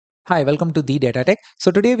Hi, welcome to the Data Tech.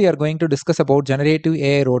 So today we are going to discuss about generative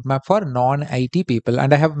AI roadmap for non-IT people,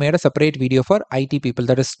 and I have made a separate video for IT people,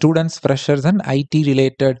 that is students, freshers, and IT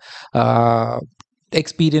related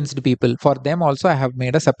experienced people. For them also I have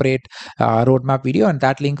made a separate roadmap video, and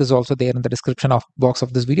that link is also there in the description of box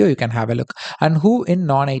of this video. You can have a look. And who in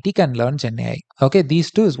non-IT can learn Gen AI. Okay, these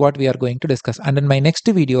two is what we are going to discuss. And in my next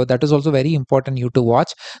video, that is also very important you to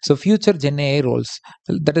watch. So future Gen AI roles,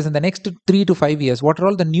 that is in the next 3 to 5 years, what are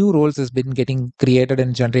all the new roles has been getting created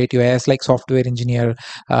in generative AI, like software engineer,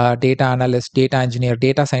 data analyst, data engineer,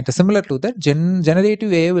 data scientist. Similar to that,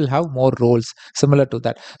 generative AI will have more roles similar to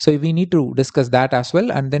that. So we need to discuss that as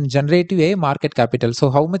well. And then generative AI market capital, so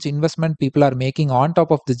how much investment people are making on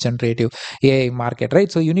top of this generative AI market,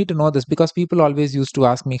 right? So you need to know this, because people always used to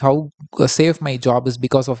ask me how safe my job is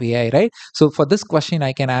because of AI, right? So for this question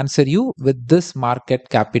I can answer you with this market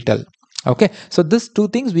capital. Okay, so these two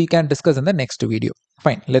things we can discuss in the next video.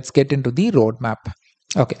 Fine, let's get into the roadmap.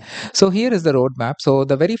 Okay, so here is the roadmap. So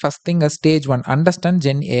the very first thing is stage one, understand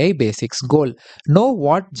Gen AI basics. Goal, know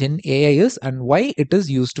what Gen AI is and why it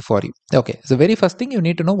is used for you. Okay, so very first thing, you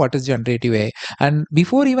need to know what is generative AI. And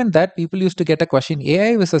before even that, people used to get a question,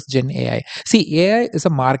 AI versus Gen AI. See, AI is a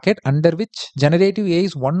market under which generative AI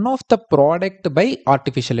is one of the product by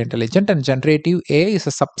artificial intelligence, and generative AI is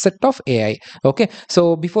a subset of AI. Okay,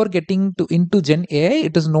 so before getting to into Gen AI,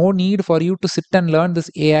 it is no need for you to sit and learn this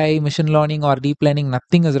AI, machine learning, or deep learning.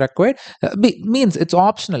 Nothing is required. Means it's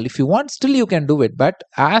optional. If you want, still you can do it. But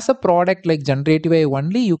as a product like generative AI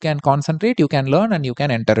only, you can concentrate, you can learn, and you can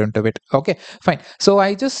enter into it. Okay, fine. So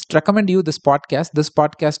I just recommend you this podcast. This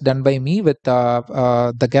podcast done by me with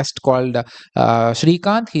the guest called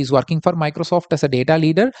𝐍𝐶𝐲. He's working for Microsoft as a data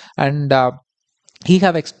leader, and he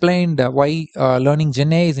have explained why learning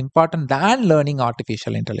Gen AI is important than learning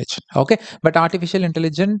artificial intelligence. Okay, but artificial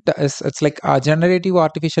intelligence is, it's like generative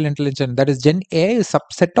artificial intelligence, that is Gen AI is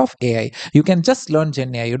subset of AI. You can just learn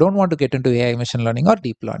Gen AI. You don't want to get into AI, machine learning, or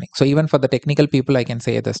deep learning. So even for the technical people, I can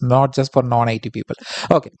say this, not just for non-IT people.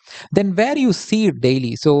 Okay, then where you see it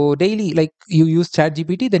daily. So daily, like you use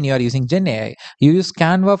ChatGPT, then you are using Gen AI. You use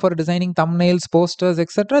Canva for designing thumbnails, posters,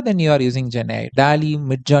 etc., then you are using Gen AI. DALL-E,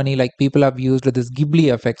 Midjourney, like people have used this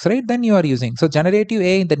ghibli effects, right? Then you are using. So generative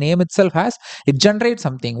AI, the name itself has, it generates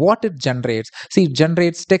something. What it generates, see, it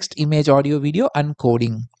generates text, image, audio, video, and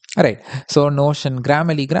coding. Right. So Notion,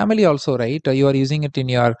 Grammarly also, right? You are using it in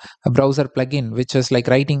your browser plugin, which is like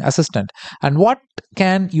writing assistant. And what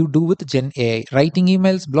can you do with Gen AI? Writing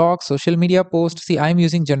emails, blogs, social media posts. See, I'm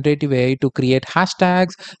using generative AI to create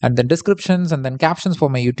hashtags and then descriptions and then captions for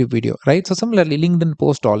my YouTube video, right? So similarly, LinkedIn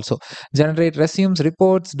post also. Generate resumes,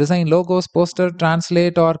 reports, design logos, poster,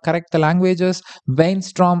 translate or correct the languages,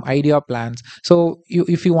 brainstorm idea plans. So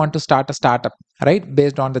if you want to start a startup, right,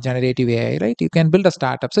 based on the generative AI, right, you can build a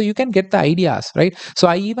startup. So you can get the ideas, right? So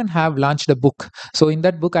I even have launched a book. So in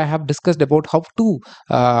that book, I have discussed about how to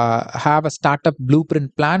have a startup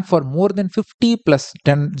blueprint plan for more than 50 plus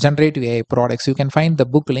generative AI products. You can find the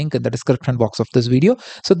book link in the description box of this video.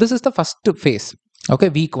 So this is the first phase. Okay,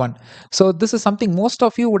 week one. So this is something most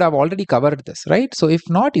of you would have already covered this, right? So if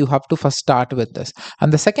not, you have to first start with this.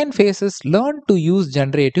 And the second phase is learn to use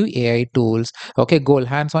generative AI tools. Okay, goal,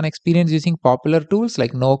 hands-on experience using popular tools,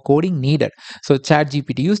 like no coding needed. So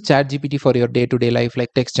ChatGPT, use ChatGPT for your day-to-day life, like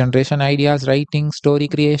text generation, ideas, writing, story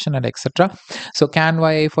creation, and etc. So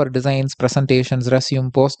Canva for designs, presentations,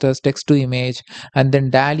 resume, posters, text to image, and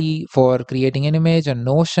then DALL-E for creating an image, and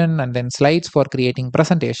Notion, and then slides for creating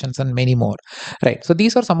presentations, and many more. Right. So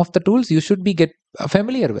these are some of the tools you should be get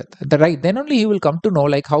familiar with. Right. Then only you will come to know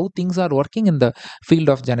like how things are working in the field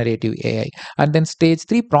of generative AI. And then stage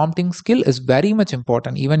three, prompting skill is very much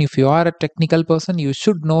important. Even if you are a technical person, you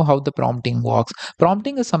should know how the prompting works.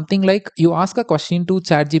 Prompting is something like you ask a question to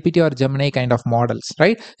ChatGPT or Gemini kind of models,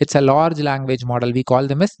 right? It's a large language model. We call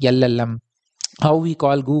them as LLM, how we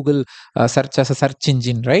call Google search as a search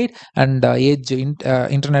engine, right? And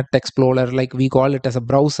Internet Explorer, like we call it as a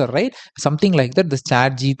browser, right? Something like that. This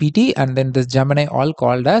Chat GPT and then this Gemini, all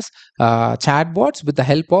called as chatbots with the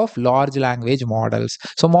help of large language models.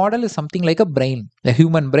 So model is something like a brain, a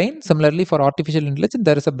human brain. Similarly, for artificial intelligence,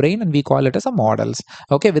 there is a brain and we call it as a models.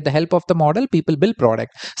 Okay, with the help of the model, people build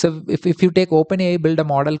product. So if you take OpenAI, build a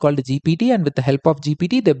model called GPT, and with the help of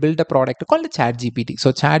GPT, they build a product called Chat GPT.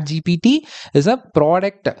 So Chat GPT is a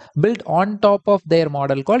product built on top of their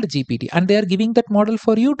model called GPT, and they are giving that model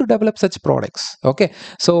for you to develop such products. Okay,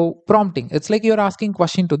 so prompting, it's like you're asking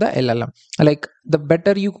question to the LLM. Like the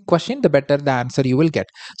better you question, the better the answer you will get.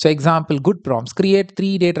 So example, good prompts: create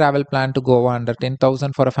 3-day travel plan to Goa under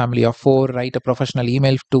 10,000 for a family of 4. Write a professional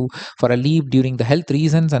email to for a leave during the health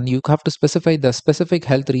reasons, and you have to specify the specific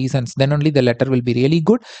health reasons. Then only the letter will be really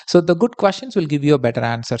good. So the good questions will give you a better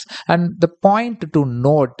answers. And the point to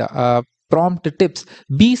note, prompt tips: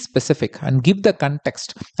 be specific and give the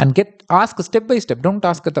context, and ask step by step. Don't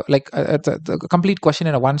ask the complete question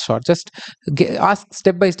in a one shot. Just ask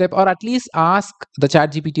step by step, or at least ask the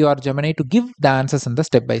chat GPT or Gemini to give the answers in the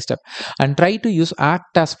step by step. And try to use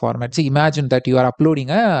act as format. See, imagine that you are uploading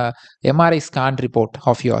a MRI scan report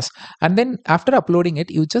of yours, and then after uploading it,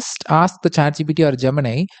 you just ask the chat GPT or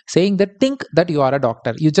Gemini, saying that think that you are a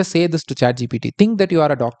doctor. You just say this to chat GPT: think that you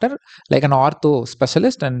are a doctor, like an ortho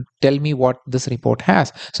specialist, and tell me what this report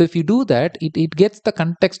has. So if you do that, it gets the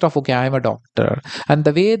context of, okay, I'm a doctor, and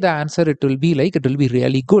the way the answer it will be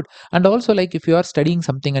really good. And also, like, if you are studying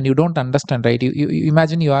something and you don't understand, right, you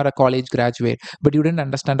imagine you are a college graduate but you didn't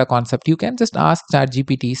understand a concept, you can just ask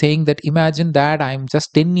ChatGPT saying that imagine that I'm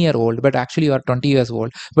just 10-year-old but actually you are 20 years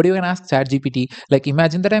old. But you can ask ChatGPT, like,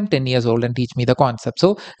 imagine that I'm 10 years old and teach me the concept.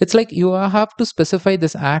 So it's like you have to specify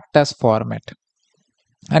this act as format.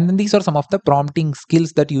 And then these are some of the prompting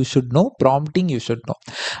skills that you should know. Prompting you should know.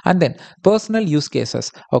 And then personal use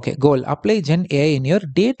cases. Okay, goal: apply Gen AI in your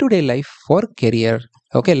day-to-day life for career.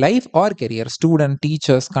 Okay, life or career. Student,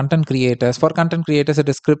 teachers, content creators. For content creators, it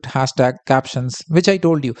is script, hashtag, captions, which I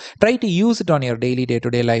told you. Try to use it on your daily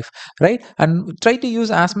day-to-day life, right? And try to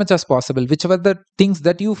use as much as possible whichever the things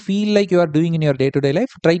that you feel like you are doing in your day-to-day life.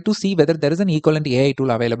 Try to see whether there is an equivalent AI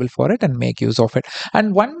tool available for it and make use of it.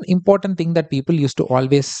 And one important thing that people used to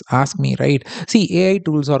always ask me, right? See, AI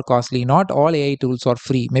tools are costly. Not all AI tools are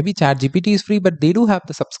free. Maybe ChatGPT is free, but they do have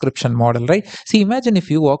the subscription model, right? See, imagine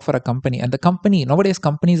if you work for a company, and the company, nowadays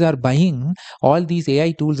companies are buying all these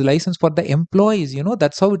AI tools license for the employees.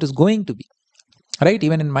 That's how it is going to be. Right,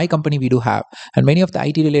 even in my company we do have, and many of the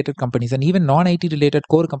IT related companies and even non-IT related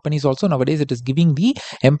core companies also, nowadays it is giving the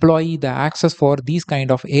employee the access for these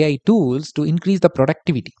kind of AI tools to increase the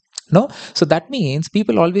productivity. No, so that means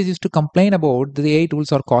people always used to complain about the AI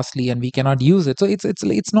tools are costly and we cannot use it. So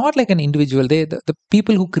it's not like an individual. The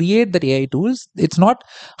people who create the AI tools, it's not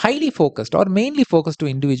highly focused or mainly focused to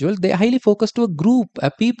individuals. They are highly focused to group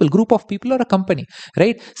of people or a company,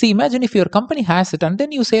 right? See, imagine if your company has it and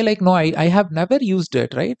then you say like, no, I have never used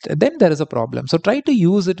it, right? Then there is a problem. So try to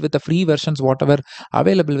use it with the free versions, whatever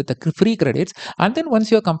available with the free credits, and then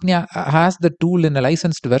once your company has the tool in a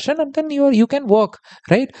licensed version, and then you can work,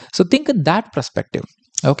 right? So think in that perspective.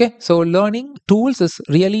 Okay, so learning tools is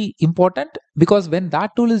really important, because when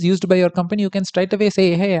that tool is used by your company, you can straight away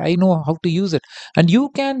say, hey, I know how to use it, and you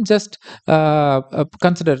can just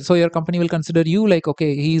consider. So your company will consider you like,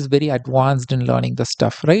 okay, he is very advanced in learning the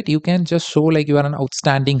stuff, right? You can just show like you are an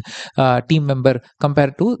outstanding team member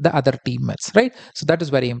compared to the other teammates, right? So that is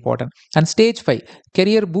very important. And stage 5,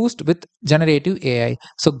 career boost with generative AI.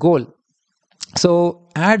 So goal: so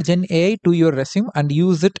add Gen AI to your resume and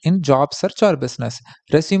use it in job search or business.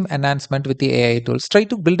 Resume enhancement with the AI tools. Try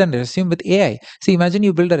to build a resume with AI. See, imagine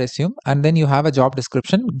you build a resume and then you have a job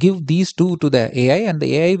description. Give these two to the AI, and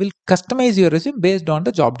the AI will customize your resume based on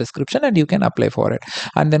the job description, and you can apply for it.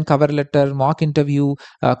 And then cover letter, mock interview,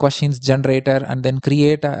 questions generator, and then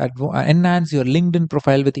enhance your LinkedIn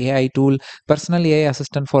profile with AI tool. Personal AI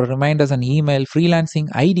assistant for reminders and email.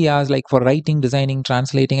 Freelancing ideas like for writing, designing,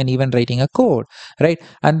 translating, and even writing a code, right?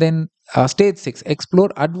 And then stage 6, explore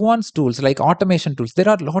advanced tools like automation tools. There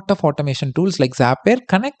are a lot of automation tools like Zapier.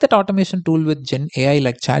 Connect that automation tool with Gen AI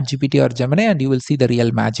like ChatGPT or Gemini, and you will see the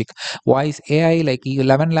real magic. Voice AI like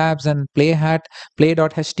 11 Labs and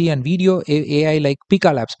Play.ht, and video AI like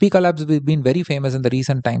Pika Labs. Pika Labs have been very famous in the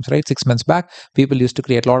recent times, right? 6 months back, people used to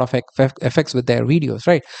create a lot of effects with their videos,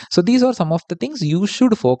 right? So these are some of the things you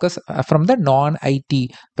should focus from the non-IT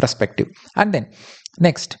perspective. And then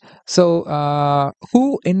next, so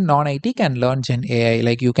who in non-IT can learn Gen AI?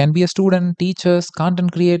 Like, you can be a student, teachers,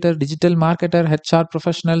 content creator, digital marketer, HR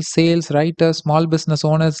professional, sales, writers, small business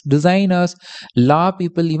owners, designers, law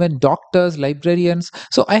people, even doctors, librarians.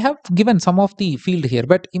 So I have given some of the field here,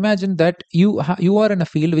 but imagine that you are in a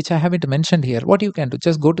field which I haven't mentioned here. What you can do,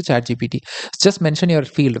 just go to ChatGPT, just mention your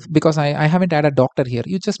field, because I haven't had a doctor here.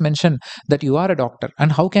 You just mention that you are a doctor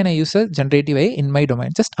and how can I use a generative AI in my domain.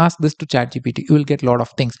 Just ask this to ChatGPT. You will get a lot of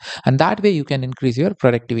things, and that way you can increase your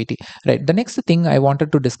productivity. right? The next thing I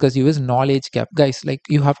wanted to discuss you is knowledge gap, guys. Like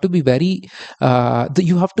you have to be very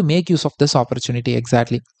you have to make use of this opportunity.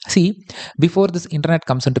 Exactly. See, before this internet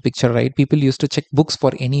comes into picture, right, people used to check books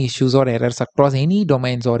for any issues or errors across any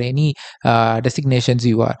domains or any designations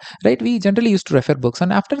you are, right? We generally used to refer books,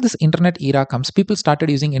 and after this internet era comes, people started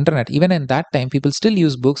using internet. Even in that time, people still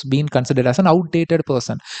use books, being considered as an outdated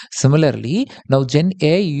person. Similarly, now Gen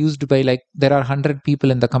AI used by, like, there are 100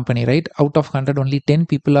 people in the company, right? Out of 100, only 10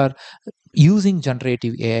 people are using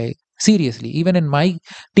generative AI. Seriously, even in my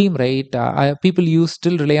team, right? People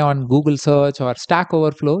still rely on Google search or Stack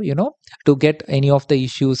Overflow, to get any of the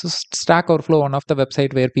issues. Stack Overflow, one of the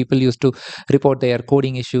website where people used to report their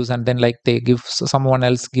coding issues, and then like they give someone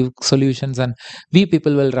else give solutions, and we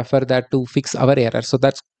people will refer that to fix our error. So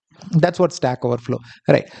that's what Stack Overflow,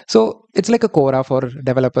 right? So it's like a Quora for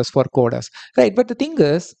developers, for coders, right? But the thing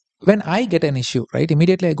is, when I get an issue, right,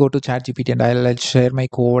 immediately I go to ChatGPT and I'll share my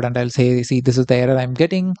code and I'll say, see, this is the error I'm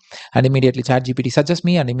getting, and immediately ChatGPT suggests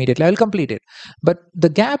me, and immediately I'll complete it. But the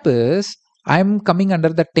gap is, I'm coming under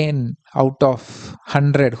the 10 out of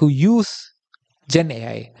 100 who use Gen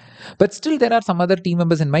AI. But still, there are some other team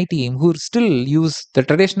members in my team who still use the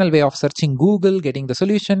traditional way of searching Google, getting the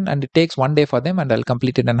solution, and it takes one day for them, and I'll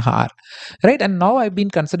complete it in an hour, right? And now I've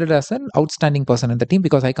been considered as an outstanding person in the team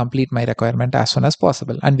because I complete my requirement as soon as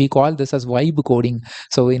possible, and we call this as vibe coding.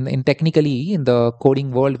 So in technically in the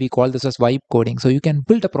coding world, we call this as vibe coding. So you can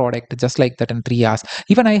build a product just like that in 3 hours.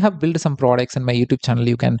 Even I have built some products in my YouTube channel.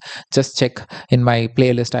 You can just check in my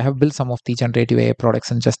playlist. I have built some of the generative AI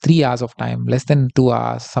products in just 3 hours of time, less than 2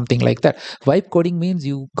 hours, something like that. Vibe coding means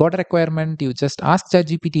you got a requirement, you just ask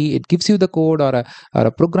ChatGPT, it gives you the code or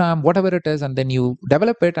a program, whatever it is, and then you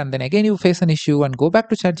develop it, and then again you face an issue and go back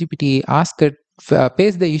to ChatGPT, ask it,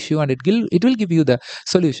 paste the issue, and it will give you the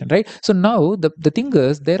solution, right? So now the thing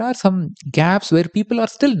is, there are some gaps where people are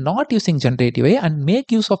still not using generative AI, and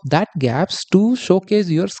make use of that gaps to showcase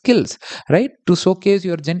your skills, right? To showcase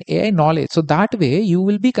your Gen AI knowledge. So that way you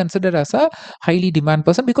will be considered as a highly demand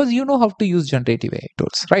person because you know how to use generative AI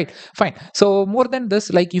tools, right? Fine. So more than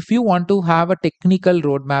this, like if you want to have a technical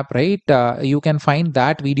roadmap, right, you can find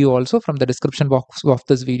that video also from the description box of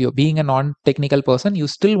this video. Being a non-technical person, you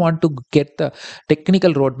still want to get the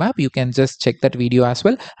technical roadmap, you can just check that video as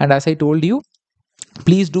well. And as I told you,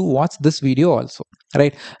 please do watch this video also,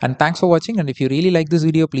 right? And thanks for watching. And if you really like this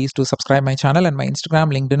video, please do subscribe my channel, and my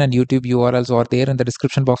Instagram, LinkedIn, and YouTube URLs are there in the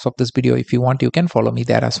description box of this video. If you want, you can follow me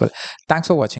there as well. Thanks for watching.